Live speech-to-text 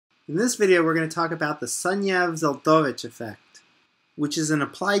In this video, we're going to talk about the Sunyaev-Zel'dovich effect, which is an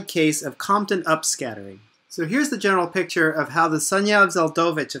applied case of Compton upscattering. So here's the general picture of how the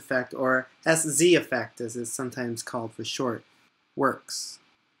Sunyaev-Zel'dovich effect, or SZ effect as it's sometimes called for short, works.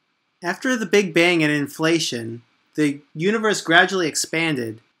 After the Big Bang and inflation, the universe gradually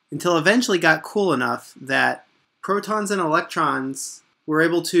expanded until eventually got cool enough that protons and electrons were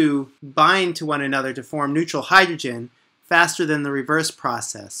able to bind to one another to form neutral hydrogen faster than the reverse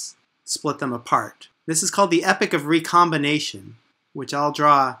process split them apart. This is called the epoch of recombination, which I'll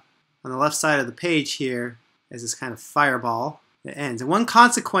draw on the left side of the page here as this kind of fireball that ends. And one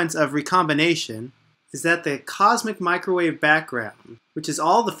consequence of recombination is that the cosmic microwave background, which is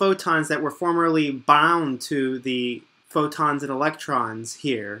all the photons that were formerly bound to the photons and electrons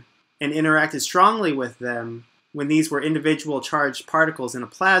here and interacted strongly with them when these were individual charged particles in a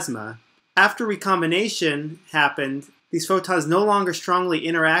plasma, after recombination happened, these photons no longer strongly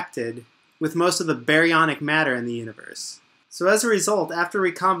interacted with most of the baryonic matter in the universe. So as a result, after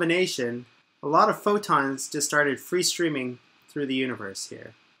recombination, a lot of photons just started free streaming through the universe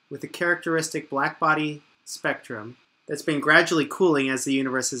here, with a characteristic blackbody spectrum that's been gradually cooling as the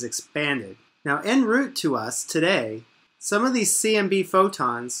universe has expanded. Now, en route to us today, some of these CMB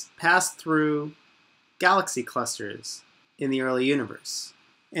photons passed through galaxy clusters in the early universe.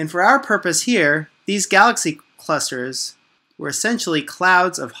 And for our purpose here, these galaxy clusters were essentially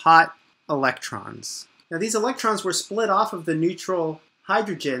clouds of hot electrons. Now, these electrons were split off of the neutral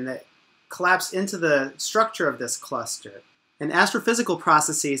hydrogen that collapsed into the structure of this cluster. And astrophysical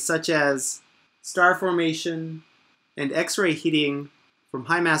processes such as star formation and X-ray heating from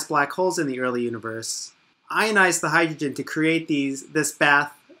high-mass black holes in the early universe ionized the hydrogen to create this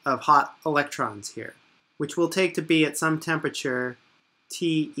bath of hot electrons here, which we'll take to be at some temperature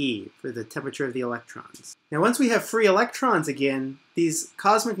TE for the temperature of the electrons. Now, once we have free electrons again, these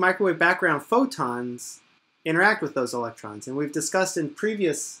cosmic microwave background photons interact with those electrons. And we've discussed in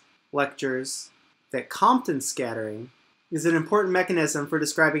previous lectures that Compton scattering is an important mechanism for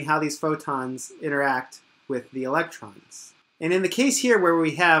describing how these photons interact with the electrons. And in the case here where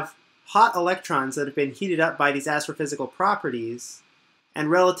we have hot electrons that have been heated up by these astrophysical properties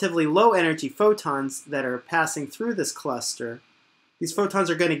and relatively low energy photons that are passing through this cluster, these photons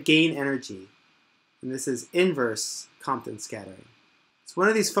are going to gain energy. And this is inverse Compton scattering. So one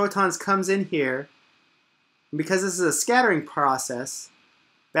of these photons comes in here, and because this is a scattering process,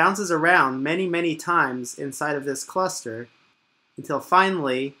 bounces around many, many times inside of this cluster until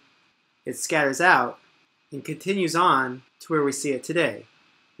finally it scatters out and continues on to where we see it today.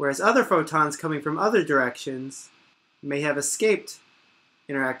 Whereas other photons coming from other directions may have escaped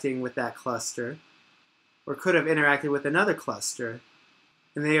interacting with that cluster or could have interacted with another cluster,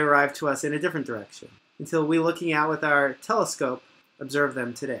 and they arrive to us in a different direction until we, looking out with our telescope, observe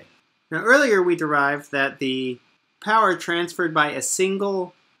them today. Now, earlier we derived that the power transferred by a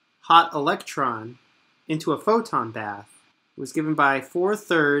single hot electron into a photon bath was given by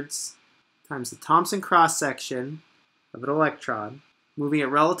 4/3 times the Thomson cross-section of an electron moving at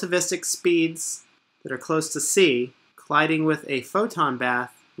relativistic speeds that are close to c, colliding with a photon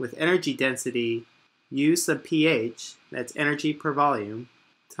bath with energy density U sub pH, that's energy per volume,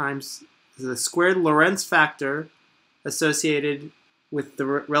 times the squared Lorentz factor associated with the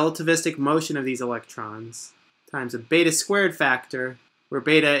relativistic motion of these electrons, times a beta squared factor, where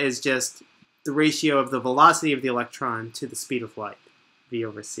beta is just the ratio of the velocity of the electron to the speed of light, v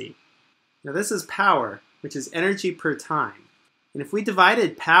over c. Now this is power, which is energy per time. And if we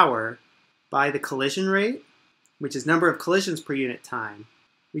divided power by the collision rate, which is number of collisions per unit time,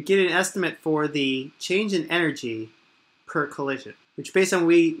 we get an estimate for the change in energy per collision, which based on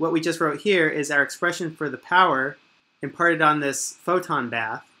what we just wrote here is our expression for the power imparted on this photon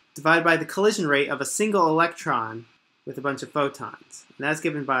bath divided by the collision rate of a single electron with a bunch of photons. And that's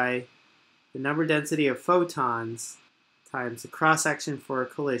given by the number density of photons times the cross-section for a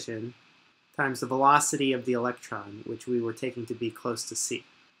collision times the velocity of the electron, which we were taking to be close to c.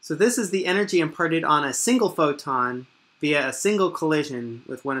 So this is the energy imparted on a single photon via a single collision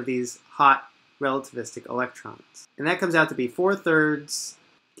with one of these hot relativistic electrons. And that comes out to be 4/3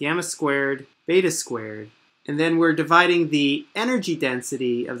 gamma squared beta squared. And then we're dividing the energy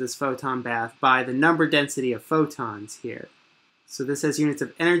density of this photon bath by the number density of photons here. So this has units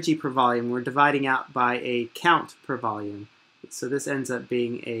of energy per volume. We're dividing out by a count per volume. So this ends up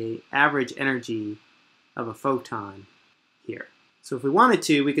being an average energy of a photon here. So if we wanted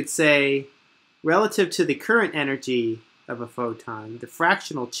to, we could say relative to the current energy of a photon, the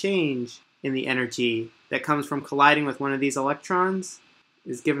fractional change in the energy that comes from colliding with one of these electrons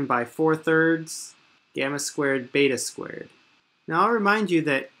is given by 4/3 gamma squared beta squared. Now I'll remind you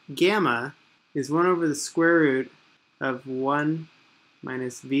that gamma is 1 over the square root of 1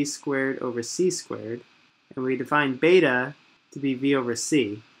 minus v squared over c squared, and we define beta to be v over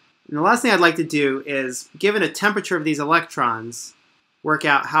c. And the last thing I'd like to do is, given a temperature of these electrons, work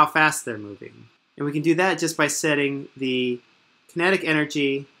out how fast they're moving. And we can do that just by setting the kinetic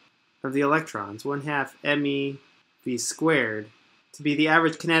energy of the electrons, 1/2 me v squared, to be the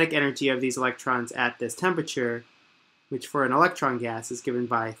average kinetic energy of these electrons at this temperature, which for an electron gas is given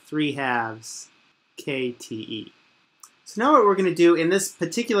by 3/2 kTe. So now what we're going to do in this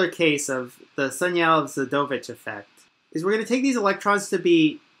particular case of the Sunyaev-Zel'dovich effect is we're going to take these electrons to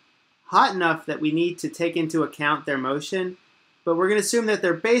be hot enough that we need to take into account their motion, but we're going to assume that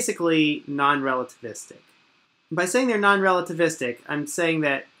they're basically non-relativistic. By saying they're non-relativistic, I'm saying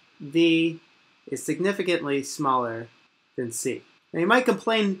that V is significantly smaller than C. Now you might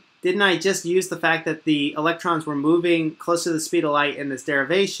complain, didn't I just use the fact that the electrons were moving close to the speed of light in this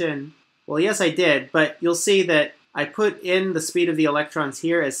derivation? Well, yes, I did, but you'll see that I put in the speed of the electrons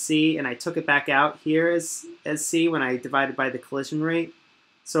here as c, and I took it back out here as c when I divided by the collision rate.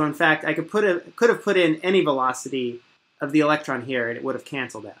 So in fact, I could have put in any velocity of the electron here, and it would have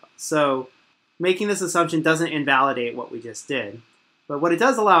canceled out. So making this assumption doesn't invalidate what we just did. But what it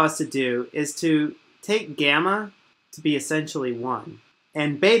does allow us to do is to take gamma to be essentially 1.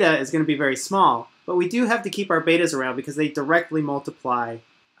 And beta is going to be very small, but we do have to keep our betas around because they directly multiply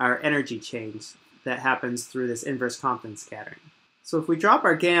our energy change that happens through this inverse Compton scattering. So if we drop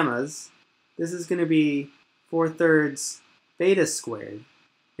our gammas, this is going to be 4/3 beta squared.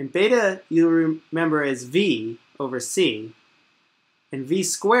 And beta, you remember, is v over c. And v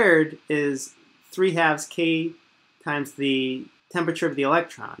squared is 3/2 k times the temperature of the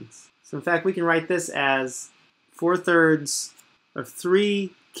electrons. So in fact, we can write this as 4/3 of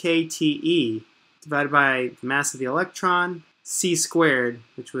 3 kTe divided by the mass of the electron, c squared,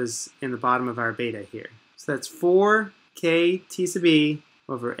 which was in the bottom of our beta here. So that's 4 k T sub e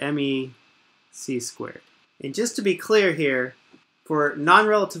over me c squared. And just to be clear here, for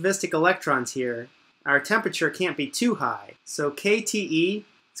non-relativistic electrons here, our temperature can't be too high. So kTe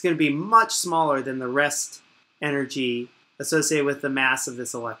is going to be much smaller than the rest energy associated with the mass of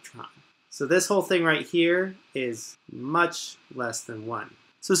this electron. So this whole thing right here is much less than 1.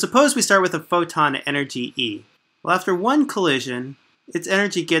 So suppose we start with a photon at energy E. Well, after one collision, its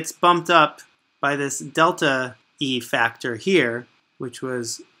energy gets bumped up by this delta E factor here, which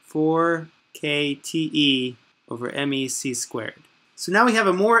was 4 kTe over me c squared. So now we have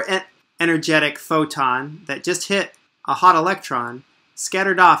a more energetic photon that just hit a hot electron,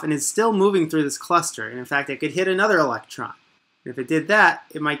 scattered off, and is still moving through this cluster. And in fact, it could hit another electron. And if it did that,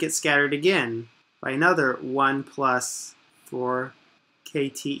 it might get scattered again by another 1 plus 4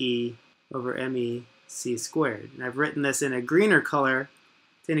 kTe over me c squared. And I've written this in a greener color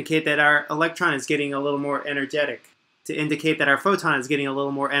to indicate that our electron is getting a little more energetic, to indicate that our photon is getting a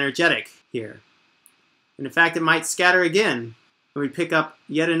little more energetic here. And in fact, it might scatter again, and we pick up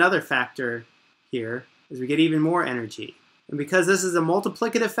yet another factor here as we get even more energy. And because this is a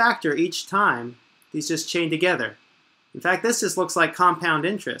multiplicative factor each time, these just chain together. In fact, this just looks like compound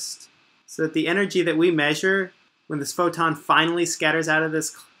interest. So that the energy that we measure when this photon finally scatters out of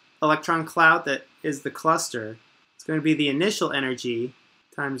this electron cloud that is the cluster, it's going to be the initial energy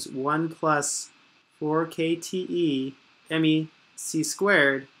times 1 plus 4 kTe me c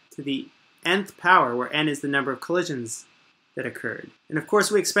squared to the nth power, where n is the number of collisions that occurred. And of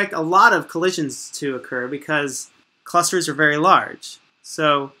course, we expect a lot of collisions to occur because clusters are very large.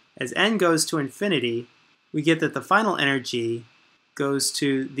 So as n goes to infinity, we get that the final energy goes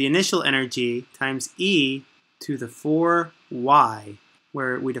to the initial energy times e to the 4y,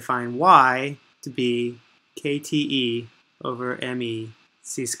 where we define y to be kTe over me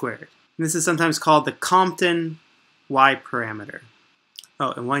c squared. And this is sometimes called the Compton y parameter.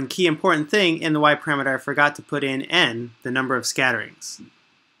 Oh, and one key important thing in the y parameter, I forgot to put in n, the number of scatterings.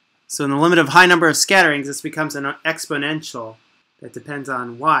 So in the limit of high number of scatterings, this becomes an exponential that depends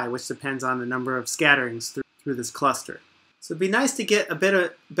on y, which depends on the number of scatterings through this cluster. So it'd be nice to get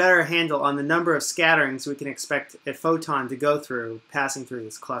a better handle on the number of scatterings we can expect a photon to go through passing through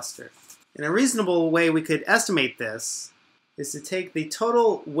this cluster. And a reasonable way we could estimate this is to take the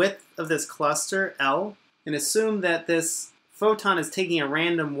total width of this cluster, L, and assume that this photon is taking a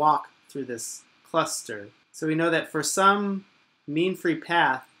random walk through this cluster. So we know that for some mean free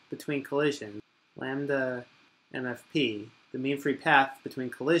path between collisions, lambda MFP, the mean free path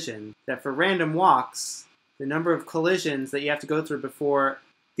between collisions, that for random walks, the number of collisions that you have to go through before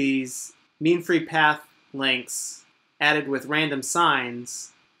these mean free path lengths added with random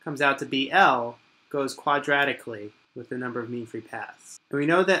signs comes out to be L, goes quadratically. with the number of mean free paths. And we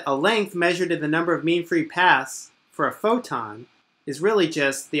know that a length measured in the number of mean free paths for a photon is really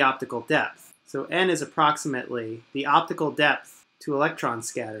just the optical depth. So n is approximately the optical depth to electron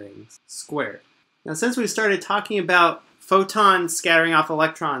scatterings squared. Now since we started talking about photons scattering off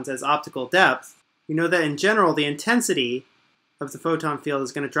electrons as optical depth, we know that in general the intensity of the photon field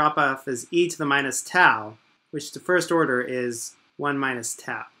is going to drop off as e to the minus tau, which the first order is 1 minus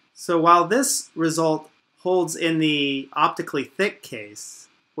tau. So while this result holds in the optically thick case,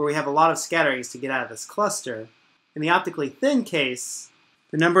 where we have a lot of scatterings to get out of this cluster, in the optically thin case,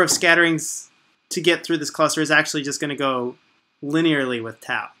 the number of scatterings to get through this cluster is actually just going to go linearly with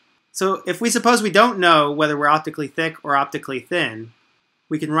tau. So if we suppose we don't know whether we're optically thick or optically thin,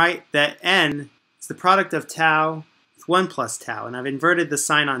 we can write that n is the product of tau with 1 plus tau. And I've inverted the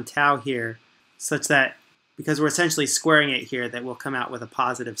sign on tau here such that, because we're essentially squaring it here, that we'll come out with a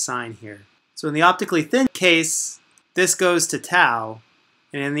positive sign here. So in the optically thin case, this goes to tau,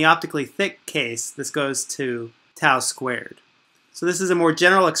 and in the optically thick case, this goes to tau squared. So this is a more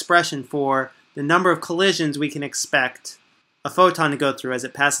general expression for the number of collisions we can expect a photon to go through as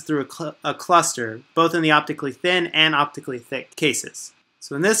it passes through a cluster, both in the optically thin and optically thick cases.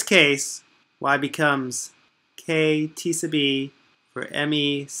 So in this case, y becomes k t sub e for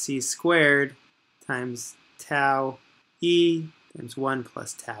me c squared times tau e times 1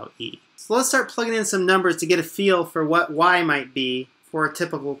 plus tau e. So let's start plugging in some numbers to get a feel for what y might be for a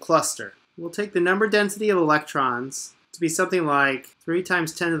typical cluster. We'll take the number density of electrons to be something like 3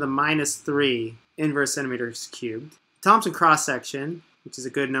 times 10 to the minus 3 inverse centimeters cubed. Thomson cross-section, which is a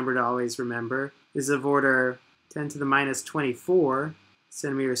good number to always remember, is of order 10 to the minus 24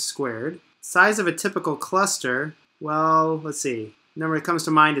 centimeters squared. Size of a typical cluster, well, let's see. The number that comes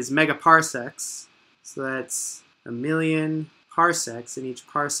to mind is megaparsecs. So that's 1,000,000 parsecs, and each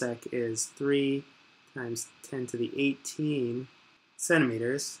parsec is 3 times 10 to the 18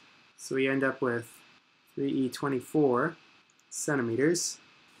 centimeters. So we end up with 3e24 centimeters.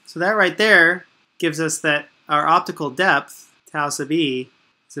 So that right there gives us that our optical depth, tau sub e,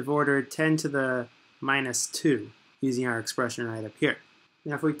 is of order 10 to the minus 2, using our expression right up here.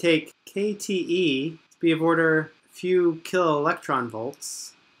 Now if we take kTe to be of order a few kiloelectron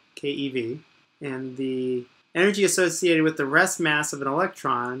volts, keV, and the energy associated with the rest mass of an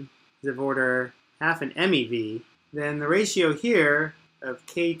electron is of order half an MeV, then the ratio here of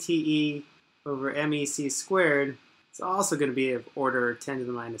kTe over mec squared is also going to be of order 10 to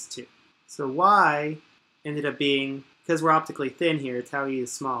the minus 2. So y ended up being, because we're optically thin here, tau e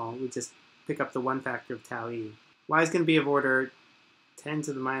is small, we just pick up the 1 factor of tau e. Y is going to be of order 10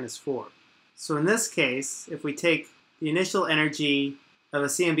 to the minus 4. So in this case, if we take the initial energy of a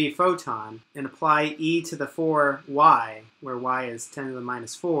CMB photon and apply e to the 4y, where y is 10 to the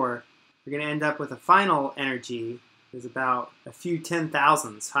minus 4, we're going to end up with a final energy that is about a few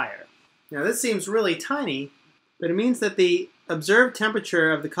 10,000ths higher. Now this seems really tiny, but it means that the observed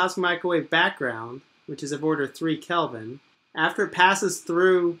temperature of the cosmic microwave background, which is of order 3 Kelvin, after it passes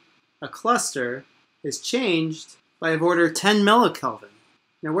through a cluster, is changed by of order 10 millikelvin.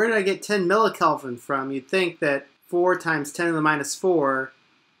 Now where did I get 10 millikelvin from? You'd think that 4 times 10 to the minus 4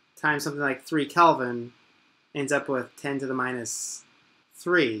 times something like 3 Kelvin ends up with 10 to the minus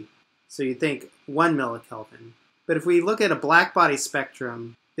 3. So you'd think 1 millikelvin. But if we look at a blackbody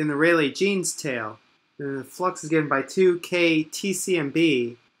spectrum in the Rayleigh-Jeans tail, then the flux is given by 2k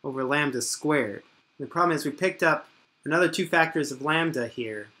TCMB over lambda squared. And the problem is we picked up another 2 factors of lambda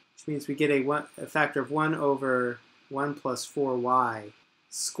here, which means we get a factor of 1 over 1 plus 4y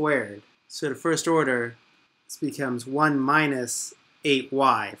squared. So to first order, this becomes 1 minus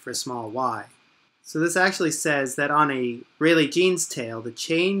 8y for small y. So this actually says that on a Rayleigh-Jeans tail, the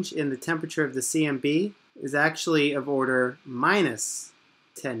change in the temperature of the CMB is actually of order minus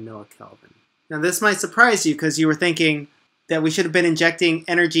 10 millikelvin. Now this might surprise you because you were thinking that we should have been injecting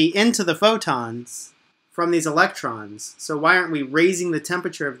energy into the photons from these electrons. So why aren't we raising the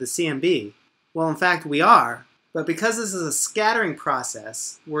temperature of the CMB? Well, in fact, we are. But because this is a scattering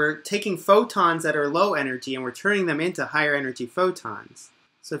process, we're taking photons that are low energy and we're turning them into higher energy photons.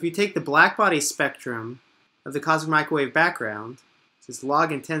 So if you take the blackbody spectrum of the cosmic microwave background, which is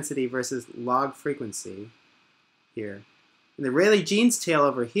log intensity versus log frequency here, and the Rayleigh-Jeans tail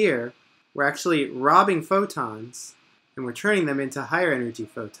over here, we're actually robbing photons and we're turning them into higher energy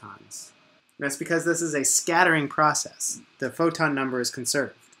photons. And that's because this is a scattering process. The photon number is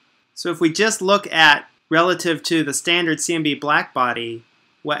conserved. So if we just look at, relative to the standard CMB blackbody,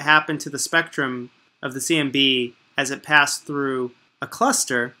 what happened to the spectrum of the CMB as it passed through a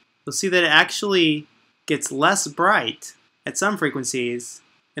cluster, you'll see that it actually gets less bright at some frequencies,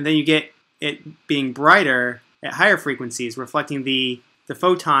 and then you get it being brighter at higher frequencies, reflecting the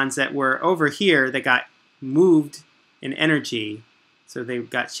photons that were over here that got moved in energy, so they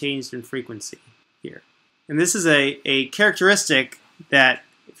got changed in frequency here. And this is a characteristic that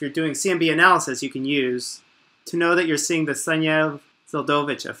if you're doing CMB analysis you can use to know that you're seeing the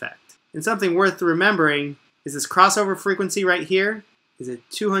Sunyaev-Zel'dovich effect. And something worth remembering is this crossover frequency right here is at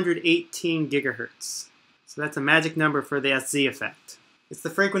 218 gigahertz. So that's a magic number for the SZ effect. It's the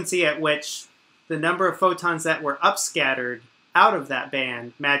frequency at which the number of photons that were upscattered out of that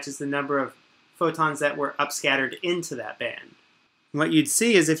band matches the number of photons that were upscattered into that band. And what you'd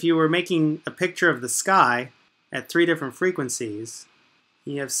see is if you were making a picture of the sky at 3 different frequencies,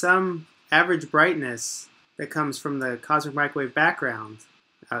 you have some average brightness that comes from the cosmic microwave background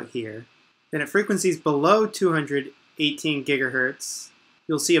out here. Then at frequencies below 218 gigahertz,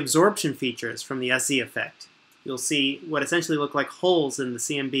 you'll see absorption features from the SZ effect. You'll see what essentially look like holes in the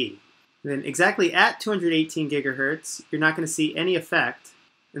CMB. And then exactly at 218 gigahertz, you're not going to see any effect.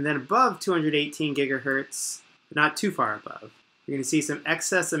 And then above 218 gigahertz, but not too far above, you're going to see some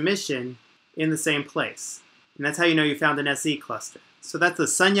excess emission in the same place. And that's how you know you found an SZ cluster. So that's the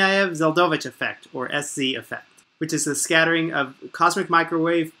Sunyaev-Zel'dovich effect, or SZ effect, which is the scattering of cosmic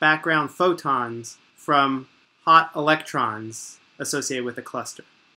microwave background photons from hot electrons associated with a cluster.